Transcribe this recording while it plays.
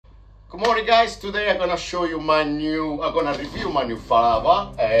Good morning guys, today I'm gonna review my new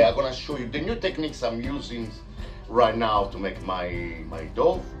flour. I'm gonna show you the new techniques I'm using right now to make my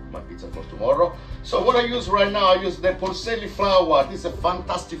dough, my pizza for tomorrow. So what I use right now, I use the Polselli flour. This is a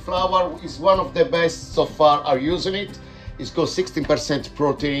fantastic flour, it's one of the best so far I'm using it. It's got 16%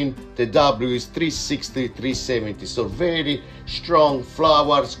 protein, the W is 360, 370, so very strong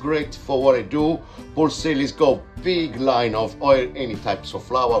flour, it's great for what I do. Polselli's got big line of oil, any types of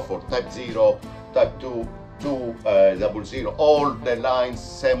flour for type 0, type 2, 00, all the lines,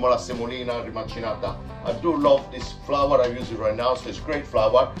 semola, semolina, rimacinata. I do love this flour, I use it right now, so it's great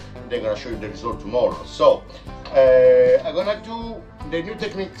flour. They're gonna show you the result tomorrow. So, I'm gonna do the new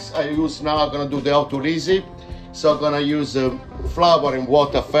techniques I use now. I'm gonna do the Autolyse. So I'm gonna use flour and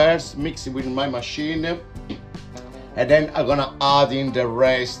water first, mix it with my machine, and then I'm gonna add in the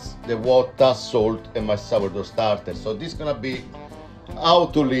rest, the water, salt, and my sourdough starter. So this is gonna be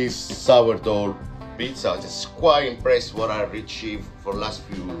Autolyse sourdough pizza. Just quite impressed what I achieved for the last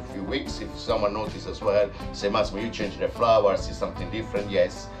few weeks. If someone noticed as well, say Massimo, you changed the flour, see something different?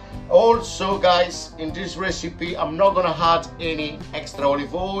 Yes. Also guys, in this recipe, I'm not gonna add any extra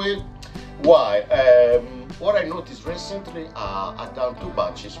olive oil. Why? What I noticed recently, I've done two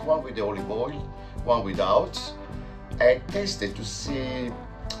batches, one with the olive oil, one without. I tested to see,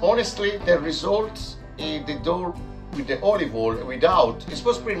 honestly, the results in the dough with the olive oil without, it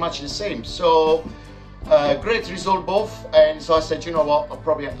was pretty much the same. So, great result both. And so I said, you know what,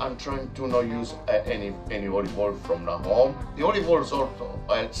 I'm trying to not use any olive oil from now on. The olive oil also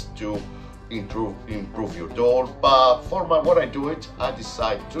helps to improve your dough, but for what I do it, I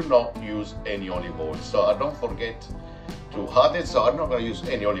decide to not use any olive oil, so I don't forget to add it. So I'm not gonna use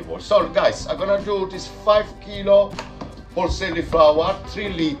any olive oil. So guys, I'm gonna do this 5 kilo Polselli flour,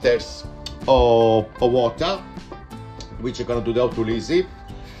 3 liters of water, which I'm gonna do the Autolyse,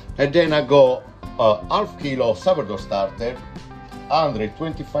 and then I go half kilo sourdough starter,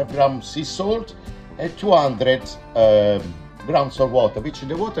 125 grams sea salt, and 200 grams of water, which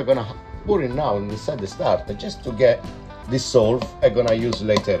the water gonna put it now inside the starter just to get dissolved. I'm gonna use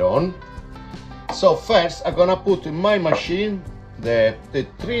later on. So first I'm gonna put in my machine the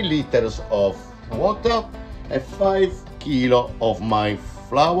 3 liters of water and 5 kilo of my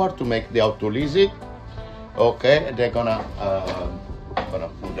flour to make the Autolyse. Okay, and they're gonna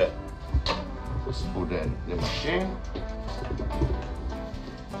put the machine.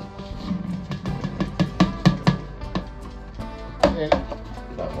 Okay,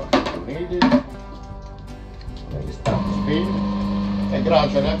 that one. Needed. Let me start to spin, and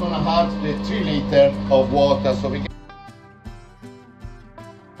gradually I'm gonna add the 3 liters of water so we can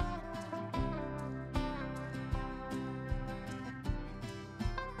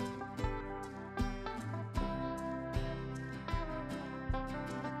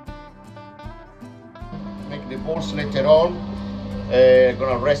make the balls later on. I'm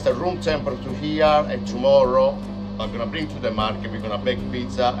gonna rest at room temperature here, and tomorrow I'm gonna bring to the market. We're gonna bake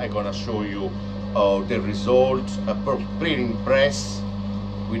pizza. I'm gonna show you the results. I'm pretty impressed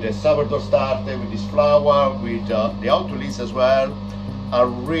with the sourdough starter, with this flour, with the Autolyse as well. I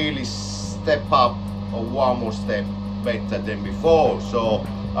really step up one more step better than before. So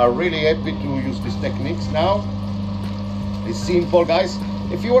I'm really happy to use these techniques now. It's simple, guys.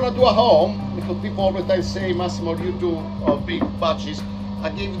 If you wanna do at home, because people all the time say, Massimo, you do big batches. I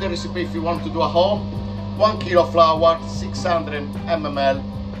give you the recipe if you want to do at home. 1 kilo flour, 600 ml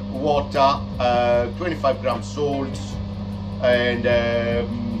water, 25 grams salt, and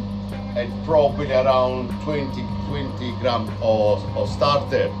probably around 20 grams of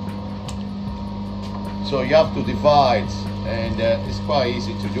starter. So you have to divide, and it's quite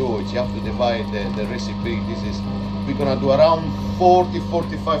easy to do it. You have to divide the recipe. We're gonna do around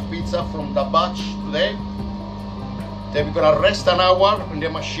 40-45 pizza from the batch today. Then we're gonna rest an hour in the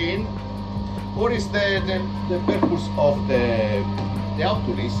machine. What is the purpose of the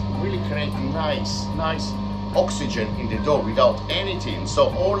Autolyse? Really creating nice oxygen in the dough without anything. So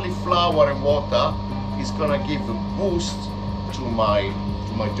only flour and water is gonna give a boost to my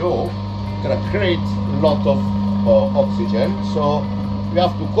dough. Gonna create a lot of oxygen. So we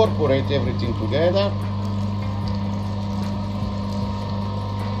have to incorporate everything together.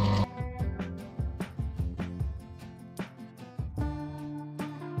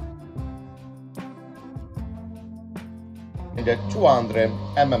 And the 200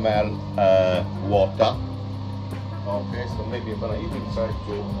 ml water. Okay, so maybe I'm gonna even try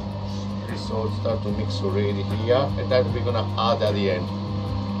to start to mix already here, and then we're gonna add at the end.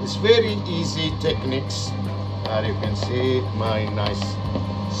 It's very easy techniques, and you can see my nice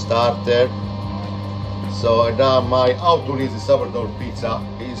starter. So now my Autolyse sourdough pizza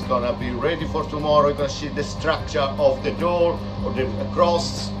is gonna be ready for tomorrow. You're gonna see the structure of the dough or the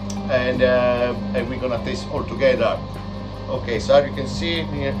crust, and we're gonna taste all together. Okay, so as you can see,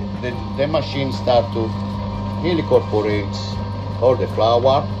 the machine start to really incorporate all the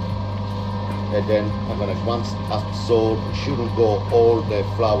flour, and then I'm gonna once absorb, shouldn't go all the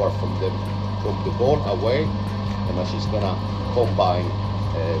flour from the bowl away. The machine's gonna combine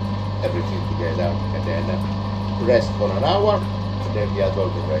everything together, and then rest for an hour, and then we add all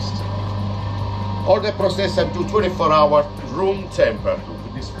the rest. All the process I do 24 hours room temperature.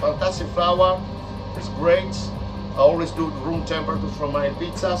 With this fantastic flour, it's great. I always do room temperature for my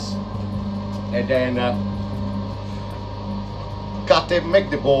pizzas, and then cut them, make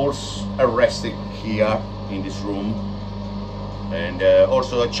the balls, and rest it here in this room. And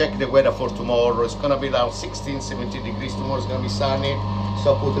also I check the weather for tomorrow. It's gonna be around 16-17 degrees. Tomorrow it's gonna be sunny,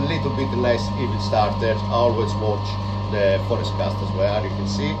 so I put a little bit less if it started. I always watch the forecast as well. As you can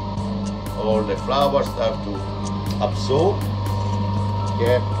see, all the flour start to absorb.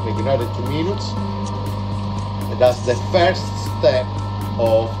 Yeah, maybe another 2 minutes. And that's the first step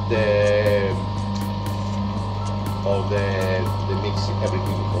of the mixing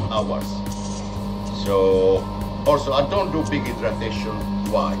everything for hours. So also I don't do big hydration.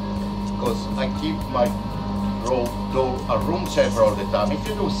 Why? Because I keep my dough at room temperature all the time. If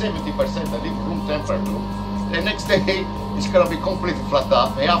you do 70% I leave room temperature, the next day it's gonna be completely flat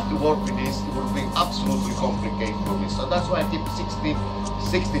up. I have to work with this. It will be absolutely complicated for me. So that's why I keep 62,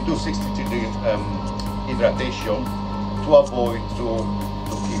 63 hydration to avoid to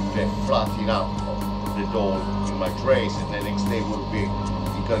keep the flattening up of the dough in my trays, and the next day will be,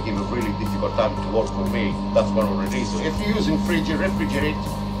 it can give a really difficult time to work for me. That's one of the reasons. If you're using refrigerate,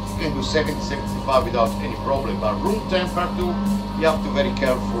 you can do 70-75 without any problem, but room temperature you have to be very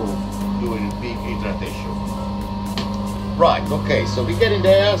careful doing big hydration. Right, okay, so we get in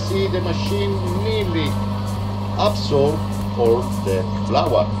there, see the machine nearly absorb all the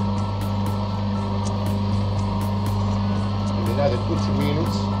flour. Another 2-3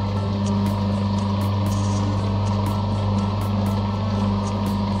 minutes.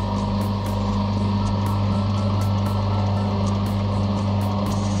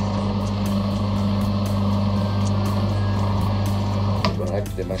 I'm gonna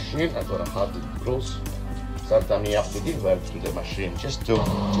empty the machine. I'm gonna have it close. Sometimes you have to give work to the machine just to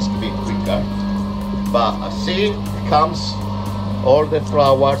be quicker. But I see it comes, all the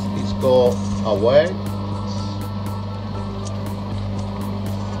flour is go away.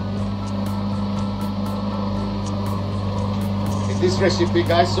 This recipe,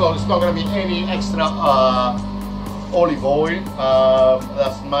 guys, so it's not going to be any extra olive oil.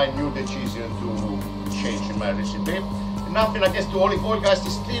 That's my new decision to change in my recipe. Nothing against the olive oil, guys.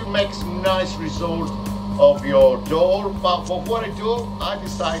 It still makes nice result of your dough, but for what I do, I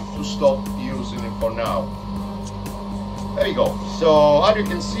decide to stop using it for now. There you go. So as you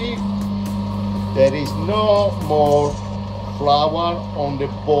can see, there is no more flour on the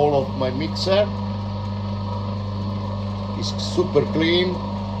bowl of my mixer. It's super clean.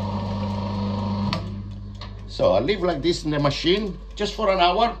 So I leave like this in the machine just for an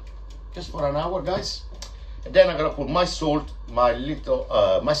hour, guys. And then I'm gonna put my salt,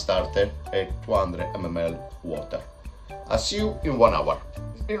 my starter at 200 ml water. I'll see you in 1 hour.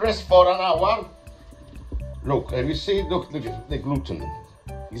 It rests for an hour. Look, and you see, look the gluten.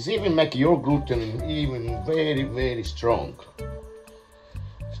 It's even make your gluten even very, very strong.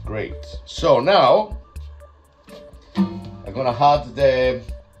 It's great. So now I'm gonna add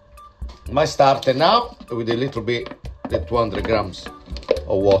my starter now with a little bit, the 200 grams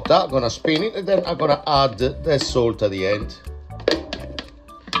of water. I'm gonna spin it, and then I'm gonna add the salt at the end.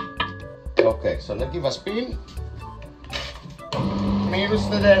 Okay, so let's give a spin. Minutes,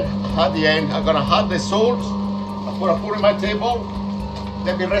 and then at the end I'm gonna add the salt. I'm gonna put it on my table.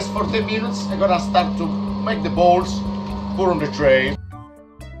 Let me rest for 10 minutes. I'm gonna start to make the balls, put on the tray.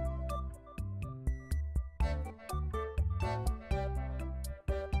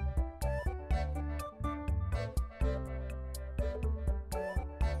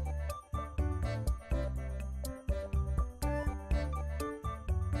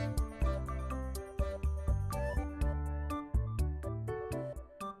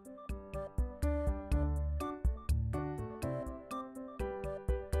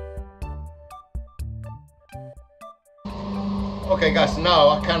 Okay guys, now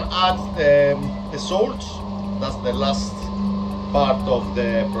I can add the salt. That's the last part of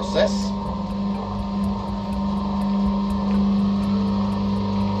the process.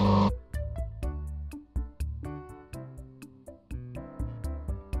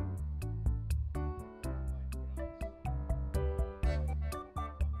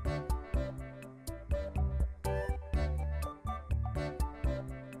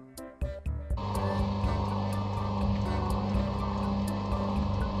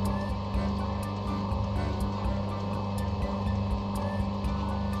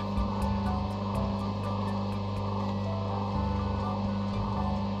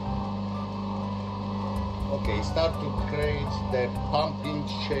 Okay, start to create the pumping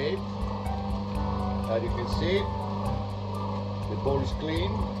shape. As you can see, the bowl is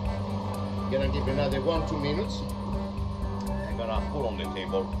clean. Gonna give another 1-2 minutes. I'm gonna put on the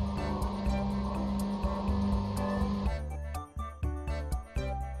table.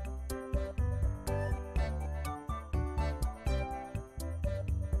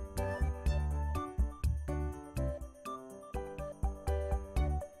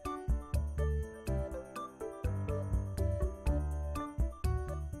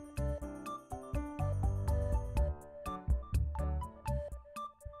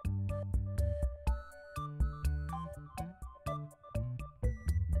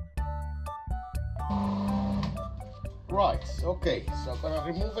 Right, okay, so I'm gonna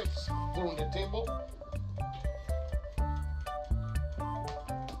remove it, put on the table.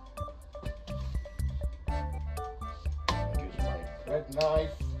 Use my bread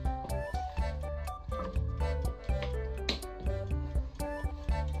knife.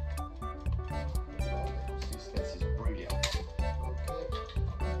 The consistency is brilliant.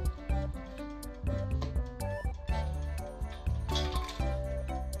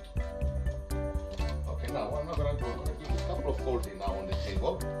 Okay, now what I'm gonna do, a couple of folding now on the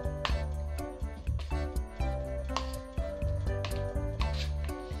table.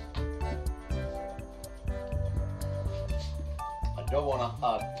 I don't want to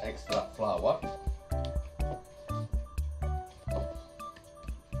add extra flour.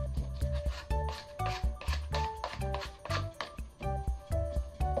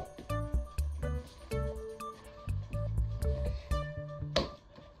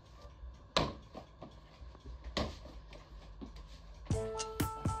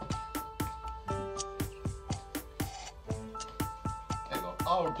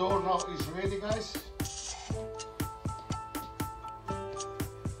 Our dough now is ready, guys.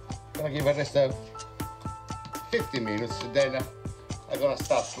 Gonna give it rest of 15 minutes, then I'm gonna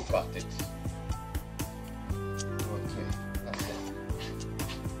start to cut it. Okay, that's it.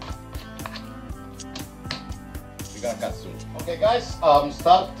 We're gonna cut soon. Okay, guys, I'm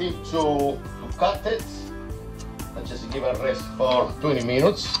starting to cut it. I just give it rest for 20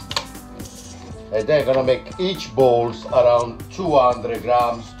 minutes. And then I'm gonna make each balls around 200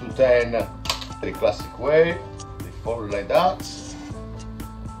 grams to 10, the classic way. They fold like that.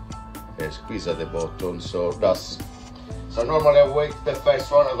 And squeeze at the bottom. So normally I wait the first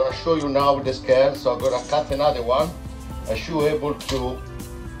one. I'm gonna show you now with the scale. So I'm gonna cut another one. I should be able to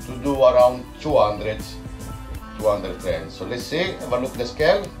do around 200, 210. So let's see. Have a look at the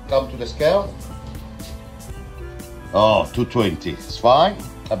scale. Come to the scale. Oh, 220. It's fine.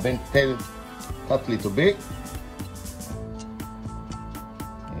 I've been telling. Cut a little bit.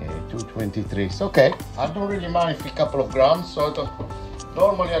 223. It's okay. I don't really mind if a couple of grams. So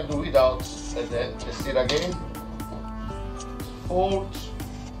normally I do without. And then let's see it again. Fold.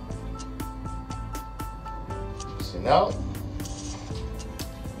 See now?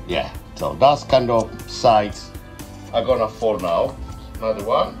 Yeah. So that's kind of size I'm gonna fold now. Another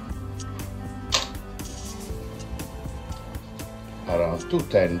one. Around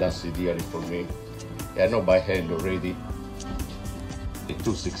 210, that's ideally for me. Yeah, I know by hand already. The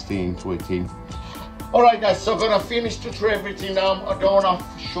 216, 218. Alright guys, so I'm gonna finish to tray everything now. I don't wanna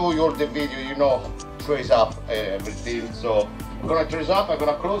show you all the video, you know, trace up everything. So I'm gonna trace up, I'm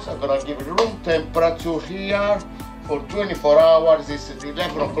gonna close, I'm gonna give it room temperature here for 24 hours. It's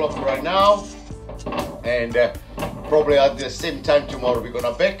 11 o'clock right now. And probably at the same time tomorrow we're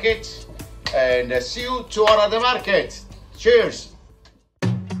gonna bake it. And see you tomorrow at the market. Cheers!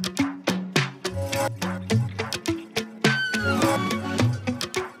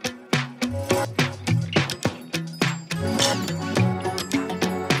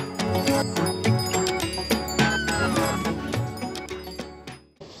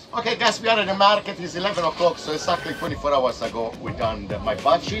 Okay guys, we are at the market. It's 11 o'clock, so exactly 24 hours ago we done my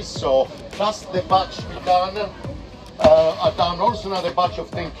batches. So that's the batch we done. I've done also another batch of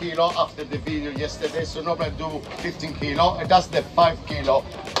 10 kilo after the video yesterday, so normally I do 15 kilo, and that's the 5 kilo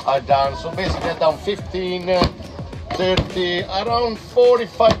I've done. So basically I've done 15, 30, around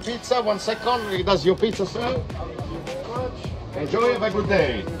 45 pizza. 1 second, that's your pizza, sir. Enjoy, have a good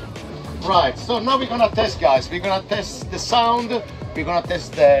day. Right, so now we're gonna test, guys. We're gonna test the sound, we're gonna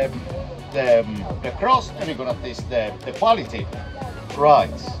test the crust, and we're gonna test the quality.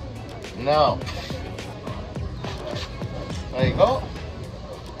 Right, now. There you go.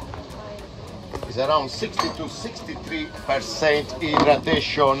 It's around 60 to 63%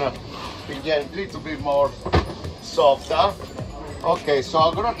 hydration. We get a little bit more softer. Okay, so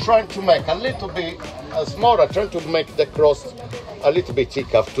I'm gonna try to make a little bit smaller, trying to make the crust a little bit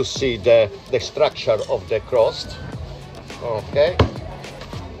thicker to see the structure of the crust. Okay.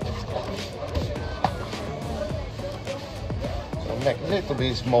 So make a little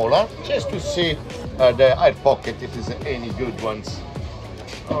bit smaller, just to see the air pocket if there's any good ones.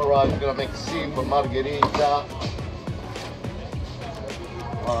 All right, we're gonna make simple margherita.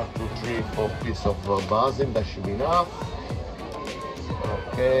 1, 2, 3, 4 pieces of basil, that should be enough.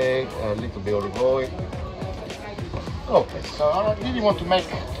 Okay, a little bit olive oil. Okay, so I really want to make,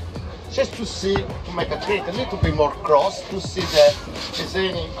 just to see, to make create a little bit more crust, to see if there's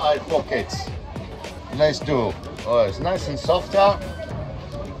any air pockets. Let's do. Oh, it's nice and soft. All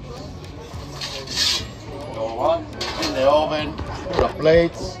right, in the oven, put a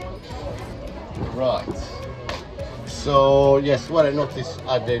plate. Right. So yes, what I noticed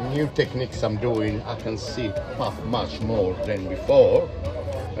are the new techniques I'm doing, I can see much more than before.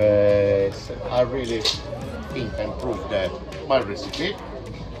 So I really think I improved my recipe.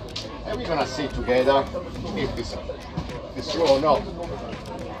 And we're gonna see together if it's raw or not.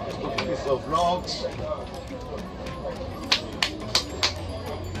 Piece of logs.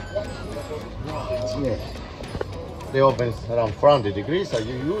 Right, yeah. The oven's around 400 degrees as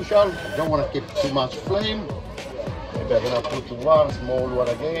usual. Don't want to keep too much flame. Maybe I'm gonna put one small one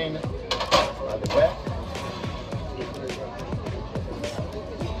again at the back.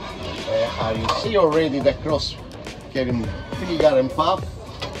 And you see already the crust getting bigger and puff.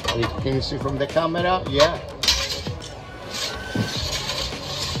 Can you see from the camera? Yeah.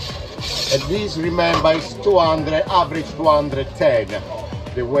 And this, remember, is 200, average 210,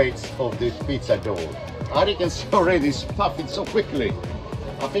 the weight of the pizza dough. As you can see already, it's puffing so quickly.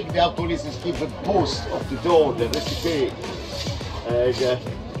 I think the Autolyse give a boost of the dough, the recipe. And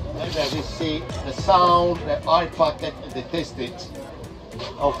then we see the sound, the eye packet, and the taste it.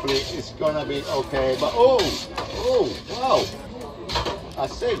 Hopefully it's gonna be okay. But oh, wow! I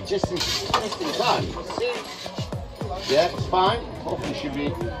said just in time. See? Yeah, it's fine. Hopefully it should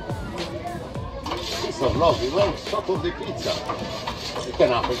be piece of log. It went top of the pizza. It can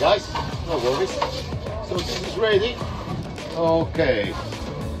happen, guys. No worries. So this is ready. Okay.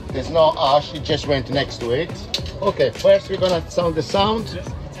 There's no ash, it just went next to it. Okay, first we're gonna sound the sound.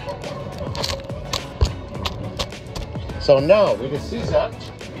 So now with the scissor,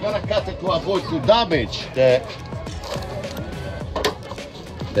 we're gonna cut it to avoid to damage the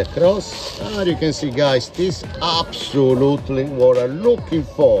crust. And you can see, guys, this is absolutely what I'm looking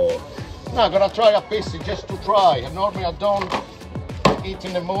for. Now I'm gonna try a piece just to try. Normally I don't eat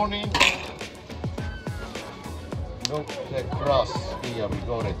in the morning. Look at the crust here, we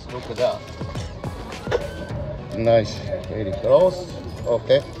got it. Look at that. Nice, very close.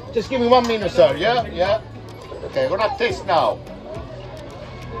 Okay, just give me 1 minute, sir. Yeah, yeah. Okay, we're gonna taste now.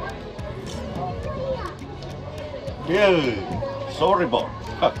 Yeah, sorry, but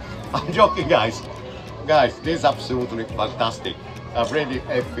I'm joking, guys. Guys, this is absolutely fantastic. I'm really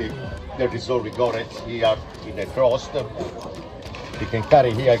happy the result we got it here in the crust. You can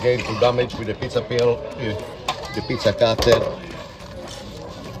carry here again to damage with the pizza peel. The pizza cutter.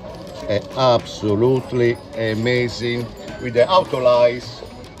 Absolutely amazing with the Autolyse,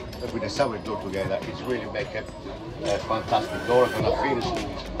 with the sourdough together. It's really making a fantastic dough. I'm gonna finish it.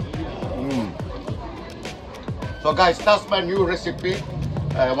 So guys, that's my new recipe.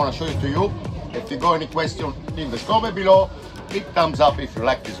 I want to show it to you. If you got any question, leave the comment below. Big thumbs up if you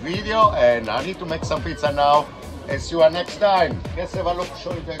like this video. And I need to make some pizza now. And see you next time. Let's have a look.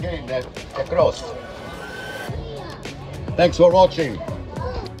 Show you again the crust. Thanks for watching.